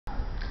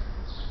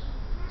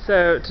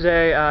So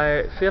today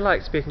I feel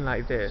like speaking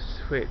like this,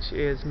 which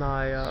is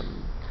my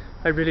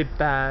really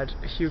bad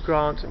Hugh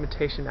Grant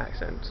imitation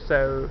accent.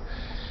 So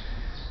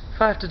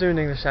if I have to do an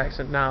English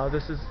accent now,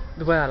 this is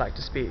the way I like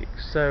to speak.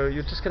 So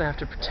you're just gonna have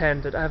to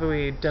pretend that I have a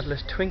wee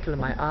devilish twinkle in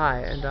my eye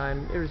and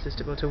I'm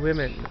irresistible to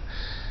women.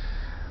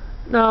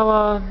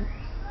 Now,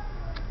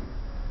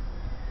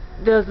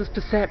 there's this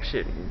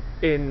perception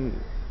in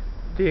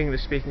the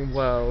English-speaking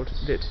world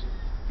that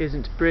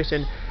isn't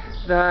Britain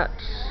that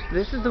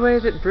this is the way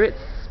that Brits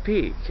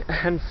speak,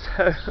 and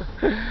so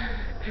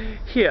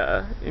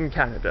here in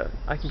Canada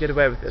I can get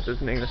away with this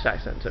as an English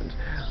accent, and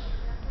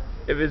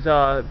it was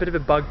a bit of a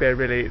bugbear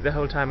really the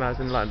whole time I was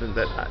in London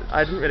that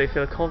I didn't really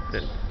feel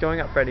confident going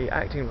up for any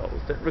acting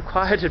roles that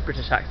required a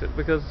British accent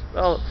because,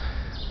 well,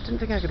 I didn't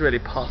think I could really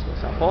pass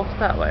myself off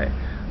that way.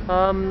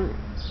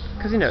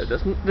 Because, you know,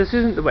 this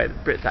isn't the way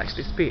that Brits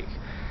actually speak.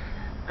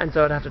 And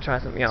so I'd have to try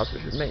something else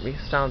which would make me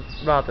sound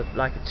rather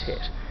like a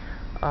tit.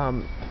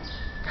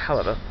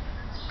 However,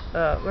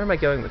 where am I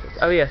going with this?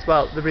 Oh yes,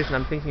 well, the reason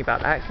I'm thinking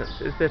about accents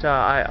is that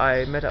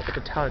I met up with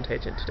a talent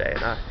agent today,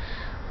 and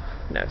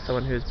you know,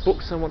 someone whose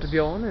books I want to be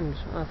on, and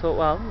I thought,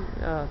 well,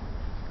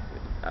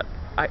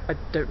 I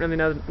don't really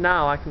know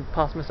now I can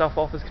pass myself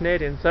off as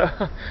Canadian, so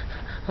I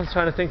was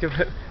trying to think of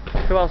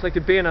who else I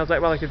could be, and I was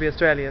like, well, I could be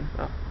Australian.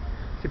 I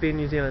could be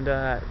New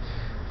Zealander,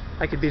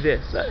 I could be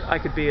this, I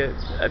could be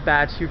a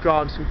bad Hugh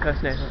Grant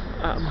impersonator.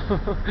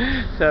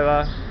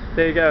 So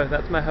there you go,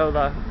 that's my whole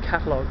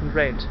catalogue and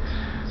range.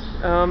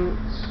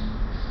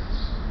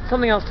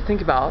 Something else to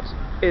think about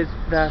is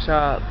that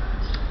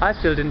I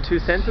filled in 2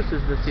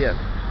 censuses this year.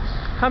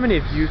 How many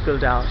of you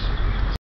filled out